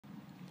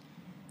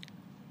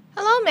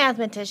Hello,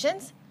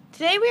 mathematicians.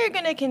 Today we are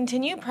going to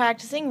continue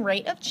practicing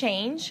rate of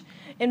change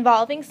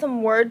involving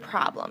some word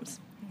problems.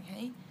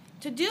 Okay.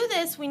 To do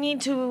this, we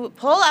need to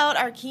pull out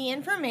our key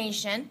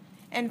information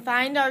and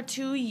find our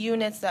two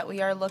units that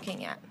we are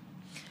looking at.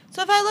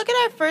 So if I look at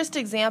our first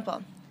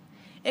example,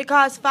 it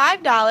costs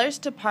 $5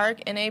 to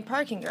park in a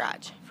parking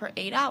garage for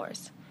 8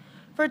 hours.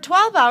 For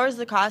 12 hours,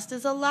 the cost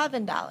is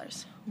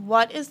 $11.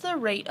 What is the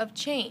rate of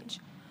change?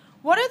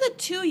 What are the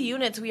two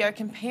units we are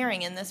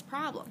comparing in this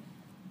problem?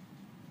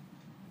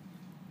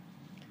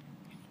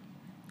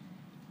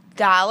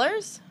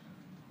 Dollars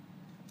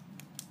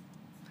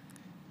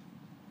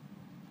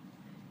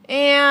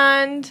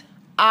and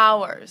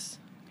hours.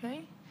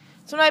 Okay?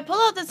 So when I pull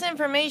out this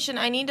information,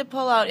 I need to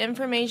pull out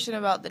information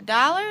about the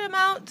dollar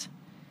amount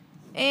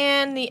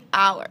and the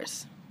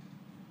hours.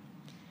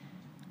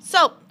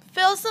 So,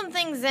 fill some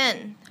things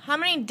in. How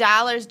many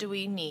dollars do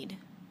we need?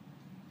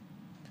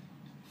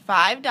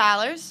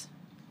 $5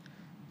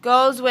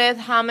 goes with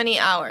how many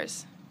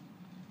hours?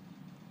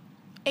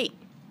 8.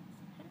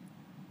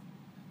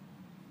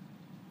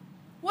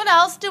 What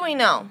else do we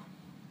know?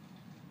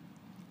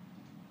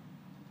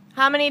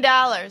 How many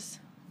dollars?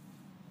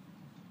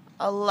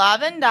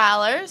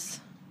 $11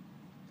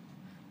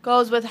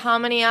 goes with how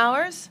many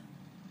hours?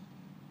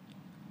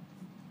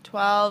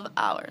 12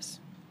 hours.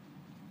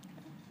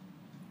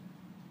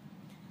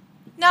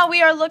 Now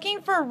we are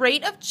looking for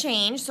rate of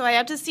change, so I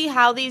have to see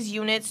how these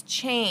units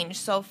change.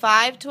 So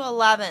 5 to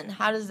 11,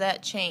 how does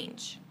that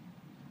change?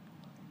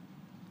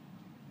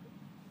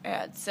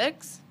 Add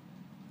 6.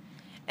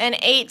 And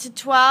 8 to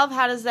 12,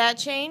 how does that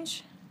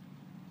change?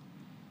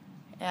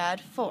 Add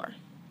 4.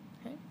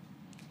 Okay.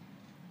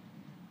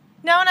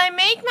 Now when I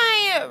make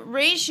my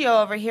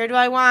ratio over here, do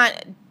I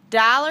want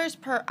dollars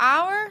per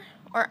hour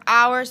or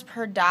hours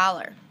per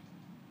dollar?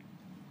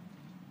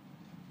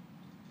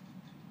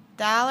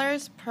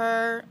 Dollars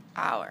per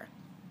hour.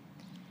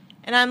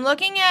 And I'm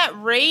looking at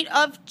rate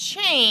of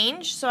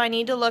change, so I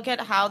need to look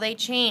at how they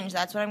change.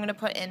 That's what I'm going to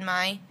put in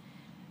my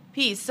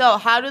piece. So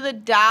how do the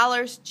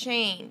dollars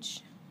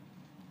change?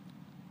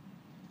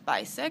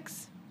 By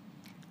 6.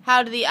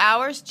 How do the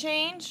hours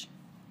change?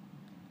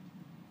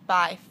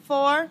 By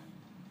 4.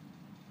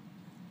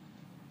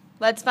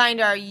 Let's find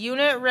our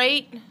unit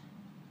rate.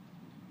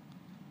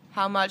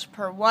 How much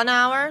per 1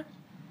 hour?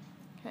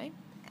 Okay,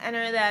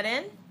 enter that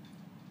in.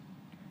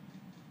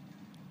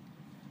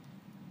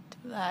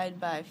 Divide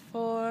by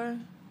 4.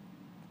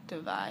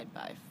 Divide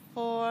by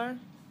 4.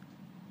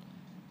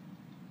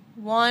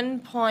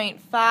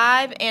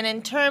 1.5. And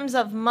in terms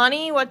of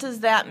money, what does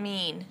that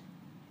mean?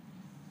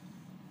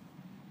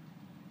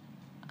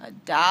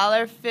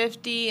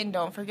 $1.50, and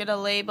don't forget to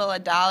label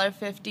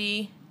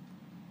 $1.50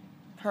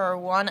 per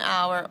 1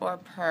 hour or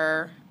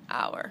per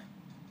hour.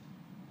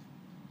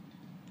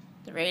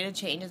 The rate of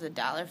change is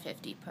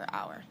 $1.50 per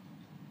hour.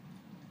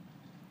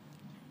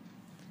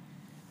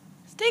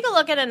 Let's take a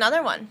look at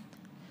another one.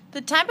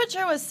 The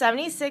temperature was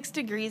 76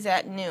 degrees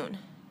at noon.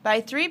 By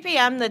 3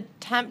 p.m., the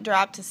temp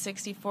dropped to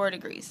 64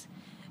 degrees.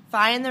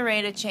 Find the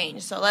rate of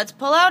change. So let's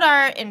pull out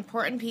our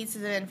important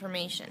pieces of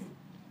information.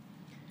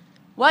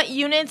 What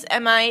units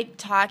am I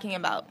talking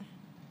about?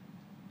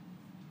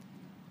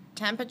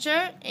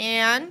 Temperature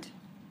and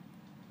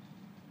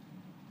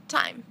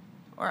time,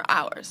 or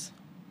hours.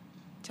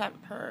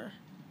 Temp per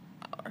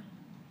hour.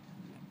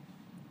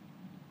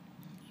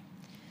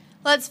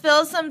 Let's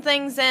fill some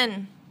things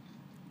in.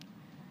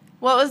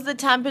 What was the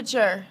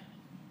temperature?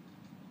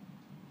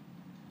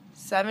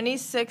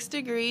 76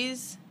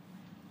 degrees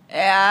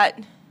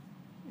at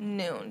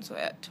noon, so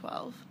at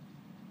 12.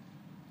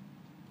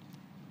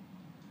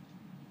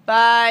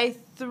 By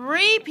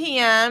 3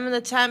 p.m., the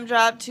temp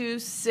dropped to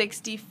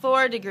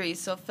 64 degrees.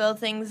 So fill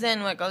things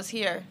in. What goes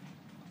here?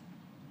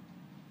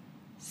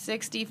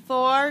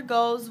 64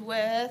 goes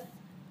with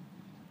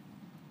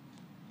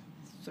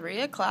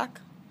 3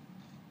 o'clock.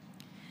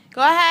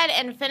 Go ahead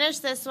and finish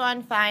this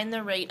one. Find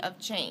the rate of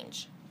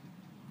change.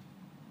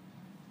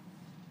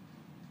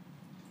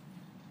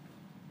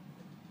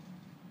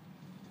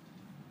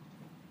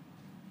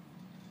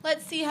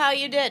 Let's see how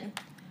you did.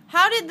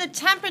 How did the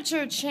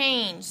temperature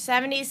change?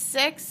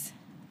 76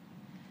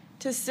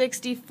 to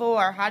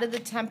 64. How did the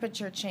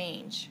temperature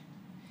change?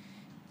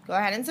 Go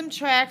ahead and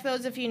subtract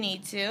those if you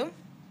need to.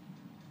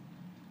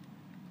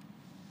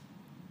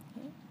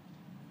 Okay.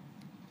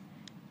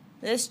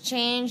 This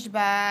changed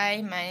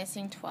by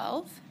minusing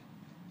 12,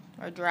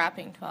 or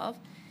dropping 12.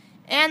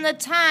 And the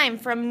time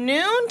from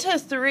noon to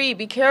 3,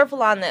 be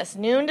careful on this.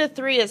 Noon to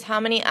 3 is how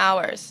many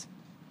hours?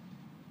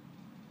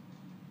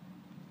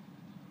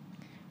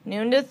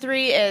 Noon to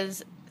 3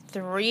 is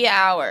 3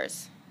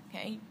 hours.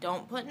 Okay,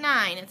 don't put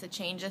 9, it's a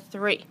change of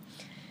 3.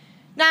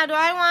 Now, do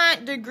I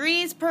want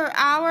degrees per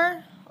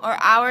hour or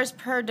hours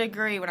per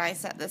degree when I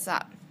set this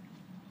up?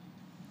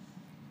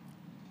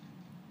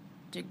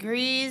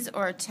 Degrees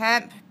or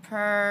temp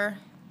per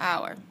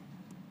hour.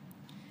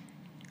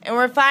 And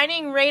we're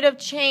finding rate of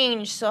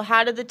change, so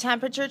how did the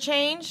temperature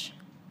change?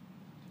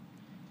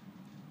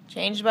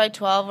 Changed by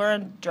 12 or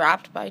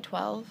dropped by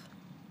 12.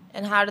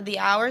 And how did the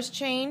hours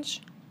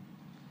change?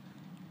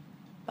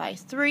 by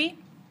 3.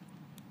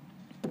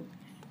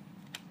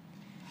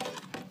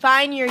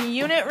 Find your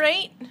unit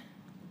rate.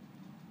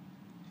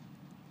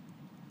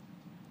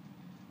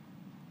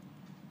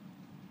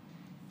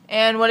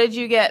 And what did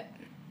you get?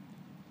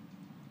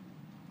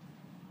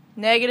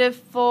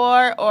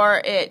 -4,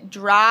 or it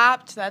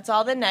dropped. That's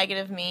all the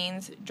negative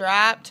means.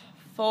 Dropped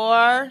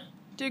 4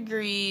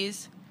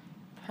 degrees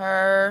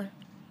per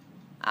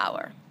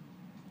hour.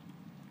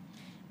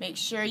 Make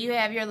sure you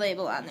have your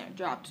label on there.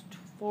 Dropped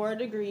 4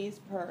 degrees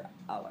per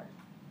hour.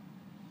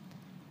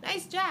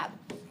 Nice job.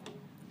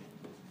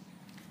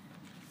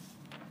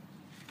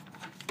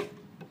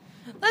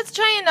 Let's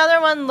try another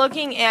one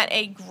looking at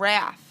a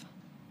graph.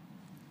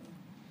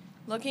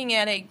 Looking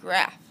at a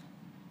graph.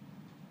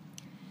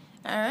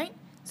 Alright,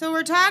 so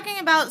we're talking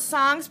about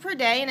songs per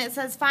day, and it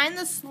says find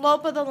the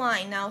slope of the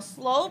line. Now,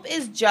 slope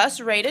is just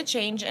rate of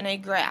change in a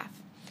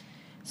graph.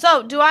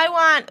 So, do I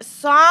want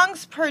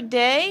songs per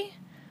day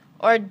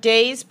or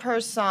days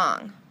per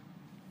song?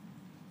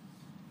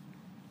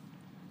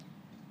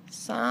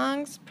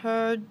 Songs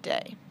per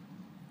day.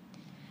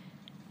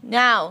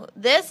 Now,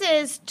 this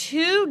is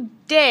 2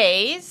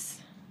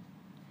 days,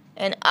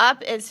 and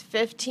up is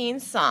 15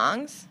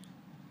 songs.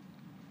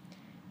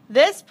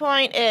 This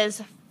point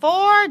is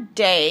 4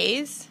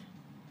 days,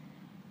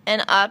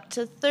 and up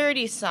to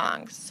 30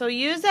 songs. So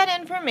use that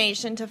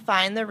information to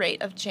find the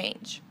rate of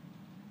change.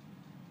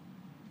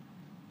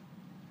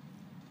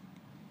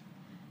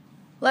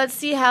 Let's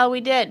see how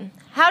we did.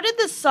 How did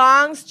the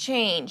songs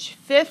change?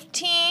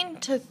 15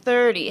 to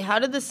 30. How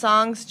did the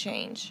songs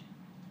change?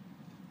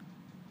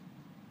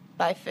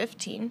 By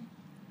 15.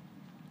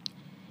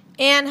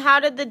 And how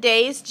did the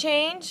days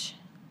change?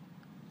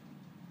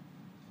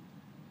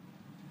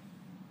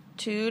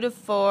 2 to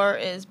 4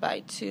 is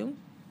by 2.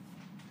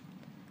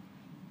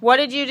 What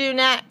did you do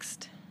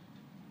next?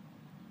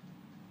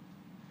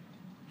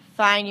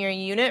 Find your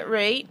unit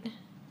rate.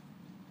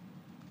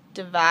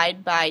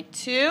 Divide by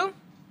 2.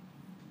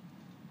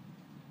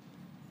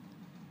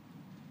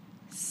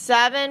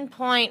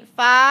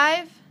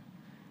 7.5.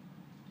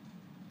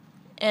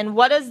 And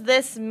what does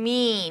this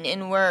mean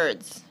in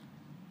words?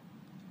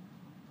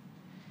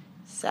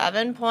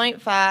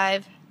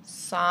 7.5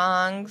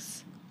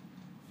 songs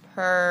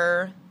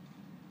per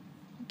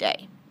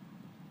day.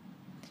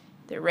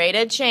 The rate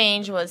of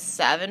change was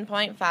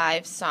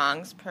 7.5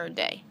 songs per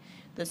day.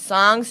 The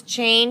songs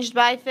changed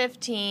by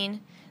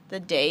 15, the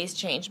days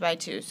changed by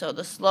 2. So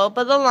the slope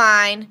of the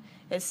line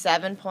is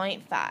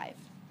 7.5.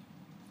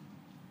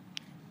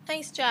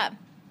 Nice job.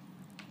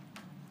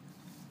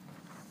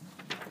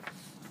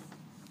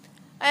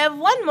 I have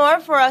one more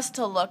for us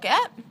to look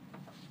at.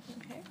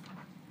 Okay.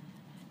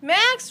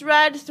 Max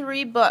read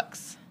 3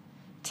 books.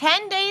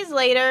 10 days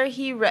later,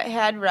 he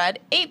had read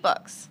 8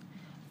 books.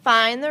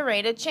 Find the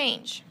rate of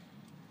change.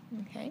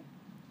 Okay.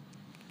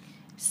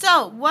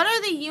 So, what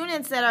are the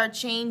units that are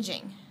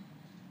changing?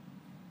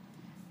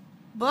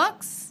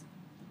 Books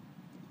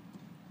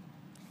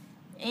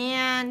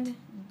and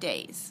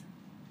days.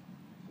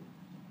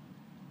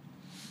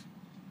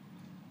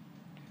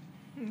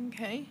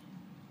 Okay.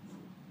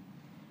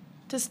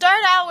 To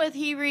start out with,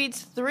 he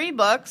reads 3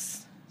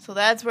 books, so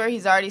that's where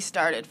he's already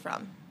started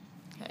from.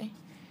 Okay.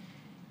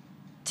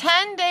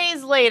 10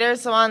 days later,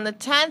 so on the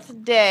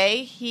 10th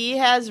day, he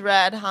has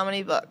read how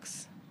many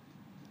books?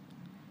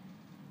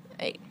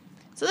 8.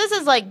 So this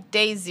is like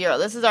day 0.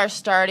 This is our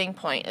starting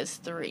point is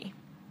 3.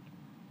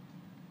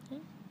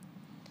 Okay.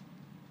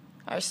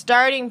 Our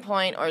starting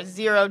point, or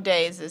 0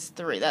 days, is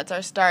 3. That's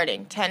our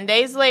starting. 10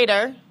 days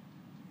later,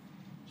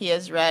 he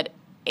has read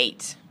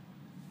 8.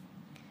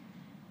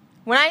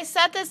 When I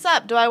set this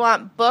up, do I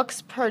want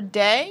books per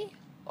day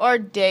or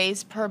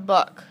days per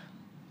book?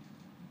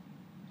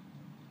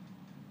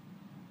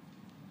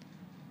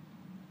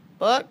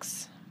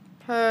 Books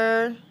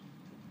per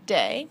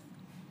day.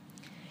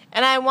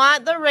 And I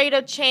want the rate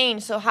of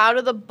change. So how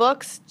do the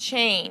books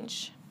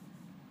change?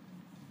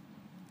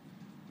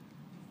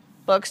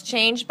 Books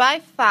change by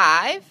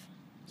 5.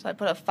 So I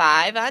put a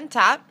 5 on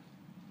top.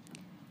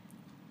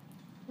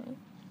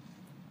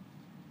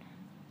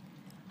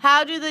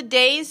 How do the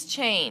days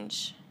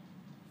change?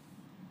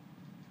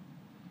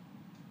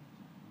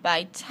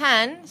 By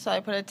 10. So I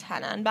put a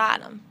 10 on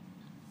bottom.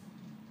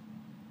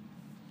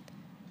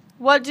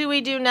 What do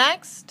we do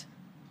next?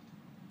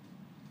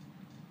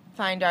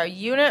 Find our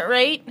unit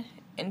rate,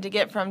 and to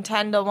get from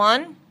 10 to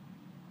 1,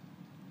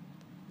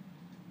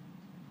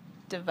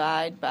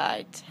 divide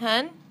by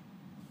 10.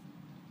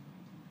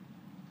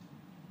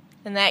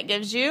 And that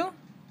gives you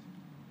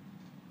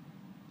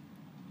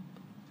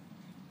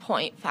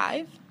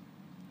 0.5.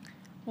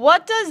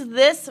 What does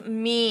this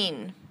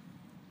mean?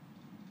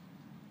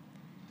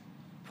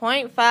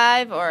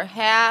 0.5 or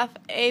half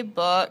a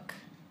book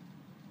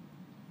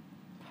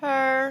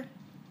per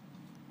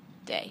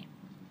day.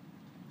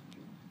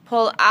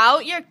 Pull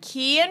out your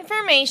key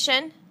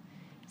information,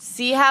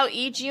 see how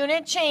each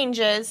unit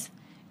changes,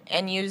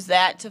 and use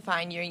that to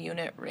find your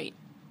unit rate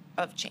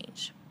of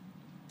change.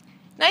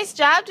 Nice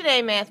job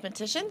today,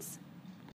 mathematicians.